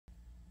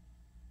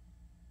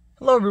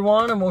Hello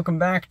everyone and welcome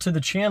back to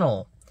the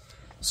channel.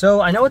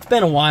 So I know it's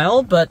been a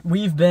while, but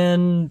we've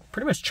been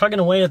pretty much chugging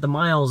away at the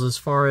miles as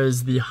far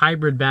as the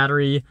hybrid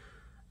battery,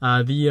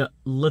 the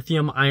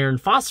lithium iron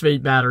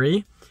phosphate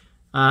battery,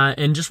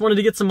 and just wanted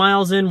to get some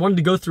miles in, wanted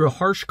to go through a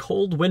harsh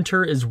cold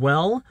winter as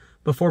well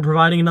before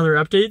providing another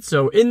update.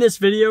 So in this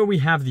video we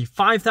have the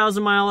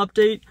 5,000 mile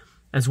update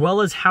as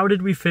well as how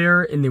did we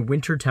fare in the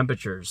winter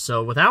temperatures.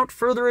 So without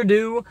further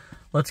ado,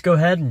 let's go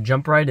ahead and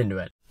jump right into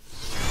it.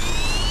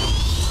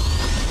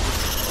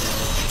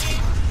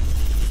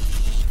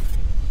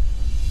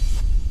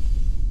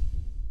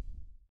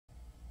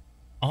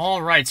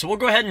 Alright, so we'll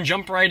go ahead and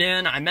jump right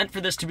in. I meant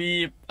for this to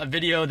be a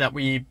video that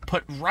we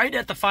put right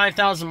at the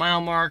 5,000 mile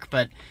mark,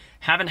 but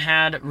haven't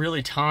had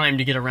really time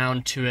to get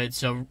around to it.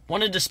 So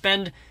wanted to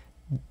spend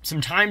some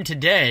time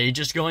today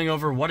just going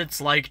over what it's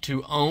like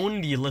to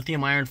own the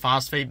lithium iron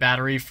phosphate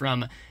battery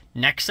from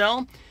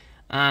Nexcell,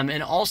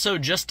 and also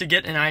just to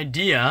get an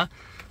idea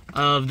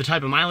of the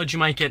type of mileage you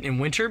might get in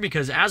winter,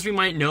 because as we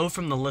might know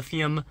from the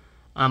lithium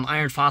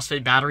iron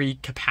phosphate battery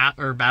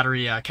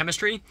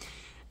chemistry,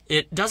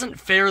 it doesn't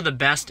fare the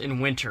best in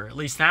winter. At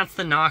least that's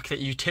the knock that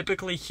you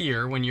typically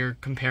hear when you're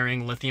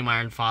comparing lithium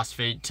iron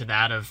phosphate to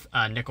that of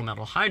nickel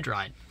metal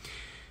hydride.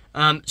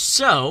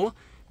 So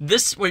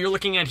this, what you're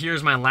looking at here,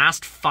 is my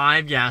last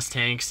 5 gas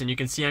tanks, and you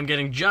can see I'm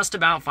getting just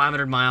about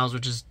 500 miles,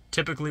 which is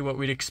typically what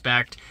we'd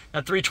expect.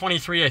 That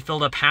 323 I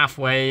filled up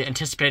halfway,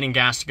 anticipating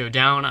gas to go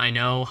down. I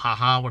know,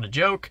 haha, what a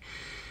joke.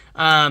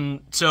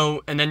 And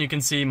then you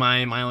can see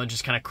my mileage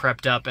just kind of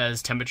crept up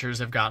as temperatures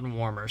have gotten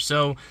warmer.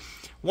 So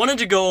wanted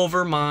to go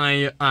over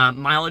my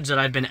mileage that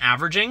I've been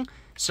averaging.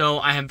 So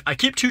I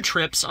keep 2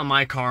 trips on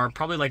my car,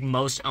 probably like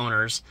most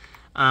owners.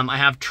 I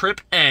have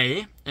trip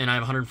A, and I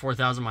have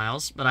 104,000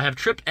 miles, but I have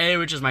trip A,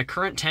 which is my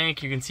current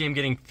tank. You can see I'm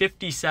getting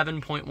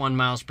 57.1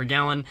 miles per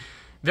gallon,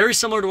 very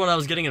similar to what I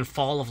was getting in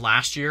fall of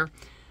last year,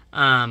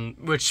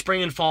 which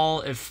spring and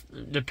fall,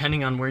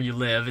 depending on where you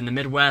live. In the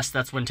Midwest,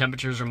 that's when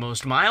temperatures are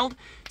most mild.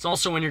 It's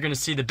also when you're going to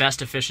see the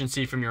best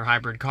efficiency from your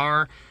hybrid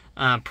car.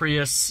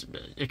 Prius,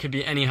 it could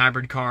be any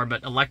hybrid car,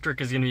 but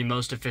electric is going to be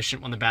most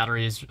efficient when the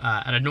battery is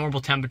at a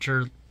normal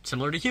temperature,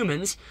 similar to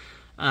humans.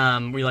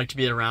 We like to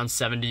be at around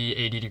 70,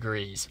 80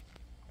 degrees.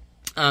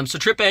 So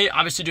trip A,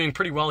 obviously doing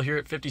pretty well here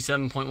at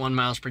 57.1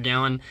 miles per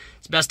gallon.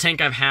 It's the best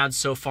tank I've had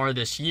so far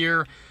this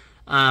year.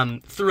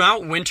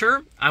 Throughout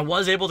winter, I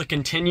was able to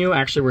continue.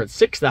 Actually, we're at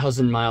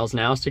 6,000 miles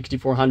now,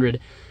 6,400.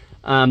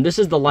 This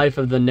is the life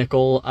of the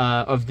nickel,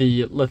 of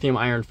the lithium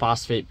iron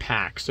phosphate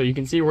pack. So you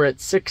can see we're at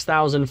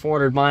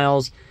 6,400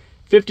 miles,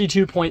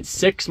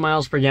 52.6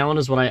 miles per gallon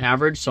is what I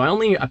averaged. So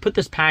I put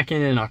this pack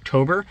in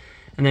October,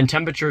 and then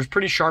temperatures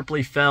pretty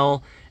sharply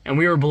fell, and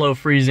we were below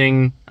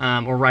freezing,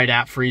 or right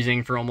at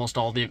freezing for almost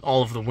all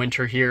of the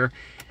winter here.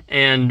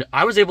 And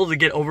I was able to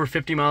get over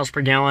 50 miles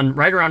per gallon,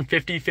 right around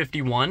 50,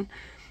 51.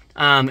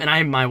 And I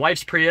have my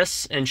wife's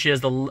Prius, and she has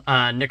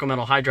the nickel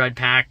metal hydride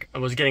pack. I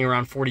was getting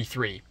around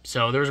 43.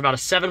 So there was about a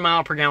 7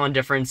 mile per gallon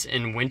difference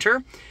in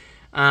winter,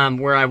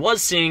 where I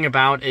was seeing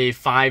about a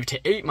 5 to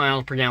 8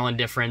 miles per gallon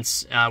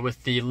difference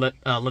with the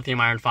lithium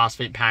iron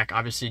phosphate pack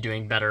obviously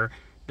doing better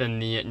than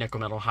the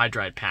nickel metal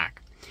hydride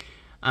pack.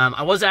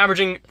 I was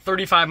averaging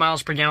 35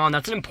 miles per gallon.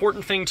 That's an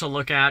important thing to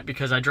look at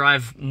because I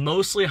drive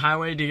mostly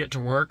highway to get to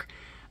work.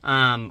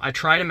 I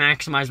try to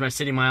maximize my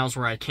city miles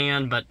where I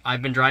can, but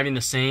I've been driving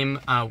the same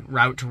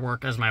route to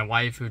work as my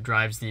wife, who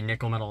drives the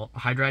nickel metal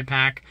hydride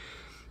pack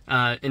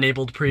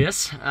enabled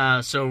Prius.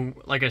 So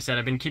like I said,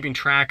 I've been keeping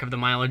track of the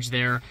mileage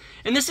there.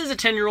 And this is a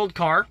 10-year-old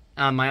car.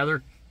 My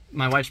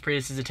wife's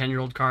Prius is a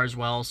 10-year-old car as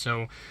well.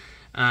 So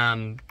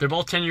they're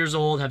both 10 years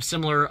old, have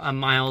similar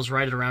miles,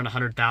 right at around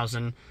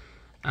 100,000.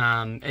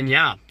 And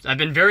yeah, I've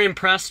been very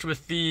impressed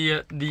with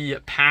the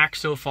pack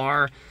so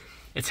far.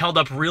 It's held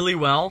up really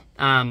well.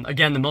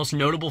 Again, the most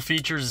notable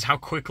features is how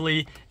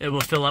quickly it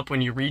will fill up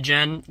when you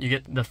regen. You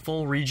get the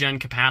full regen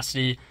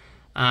capacity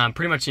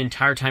pretty much the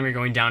entire time you're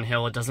going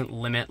downhill. It doesn't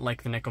limit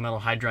like the nickel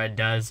metal hydride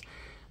does.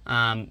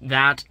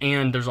 That,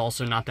 and there's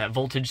also not that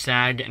voltage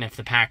sag, and if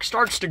the pack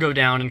starts to go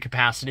down in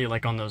capacity,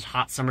 like on those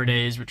hot summer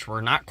days, which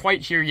we're not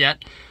quite here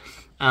yet,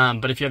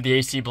 but if you have the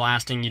AC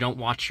blasting, you don't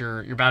watch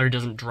your battery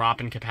doesn't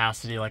drop in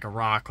capacity like a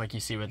rock like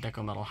you see with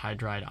nickel metal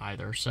hydride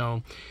either.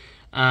 So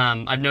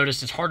I've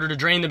noticed it's harder to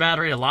drain the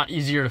battery, a lot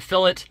easier to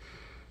fill it,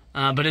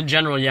 but in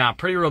general, yeah,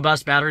 pretty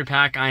robust battery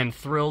pack. I am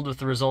thrilled with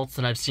the results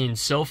that I've seen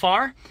so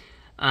far,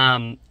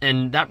 and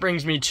that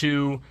brings me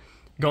to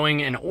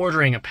going and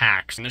ordering a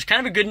pack. And there's kind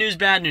of a good news,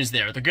 bad news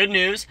there. The good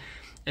news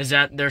is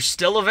that they're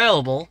still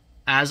available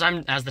as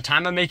the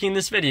time I'm making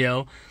this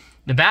video.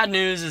 The bad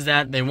news is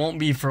that they won't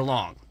be for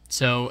long.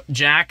 So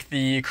Jack,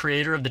 the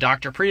creator of the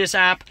Dr. Prius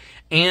app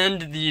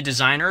and the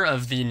designer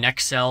of the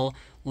Nexcell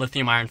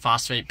lithium iron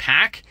phosphate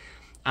pack,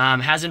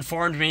 has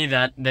informed me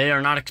that they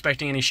are not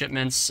expecting any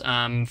shipments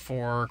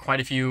for quite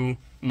a few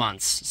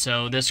months.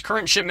 So this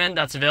current shipment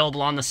that's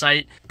available on the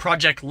site,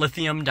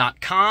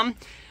 projectlithium.com,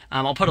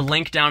 I'll put a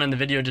link down in the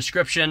video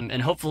description,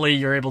 and hopefully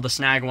you're able to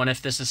snag one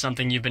if this is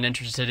something you've been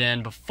interested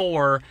in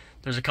before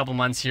there's a couple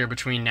months here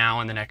between now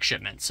and the next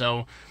shipment.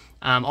 So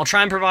I'll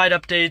try and provide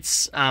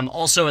updates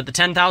also at the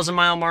 10,000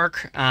 mile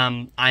mark.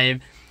 I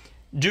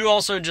do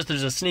also, just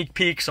as a sneak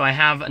peek, so I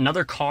have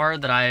another car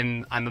that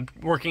I'm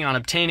working on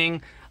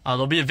obtaining.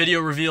 There'll be a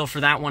video reveal for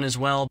that one as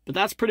well. But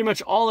that's pretty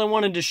much all I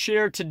wanted to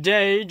share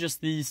today,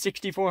 just the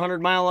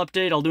 6,400 mile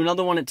update. I'll do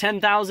another one at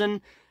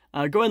 10,000. Go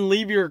ahead and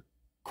leave your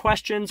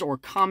questions or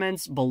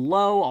comments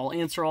below. I'll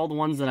answer all the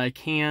ones that I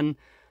can.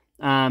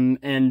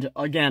 And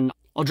again,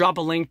 I'll drop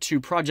a link to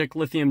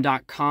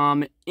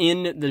projectlithium.com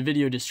in the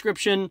video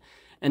description.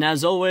 And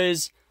as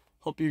always,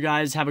 hope you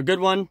guys have a good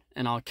one,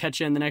 and I'll catch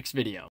you in the next video.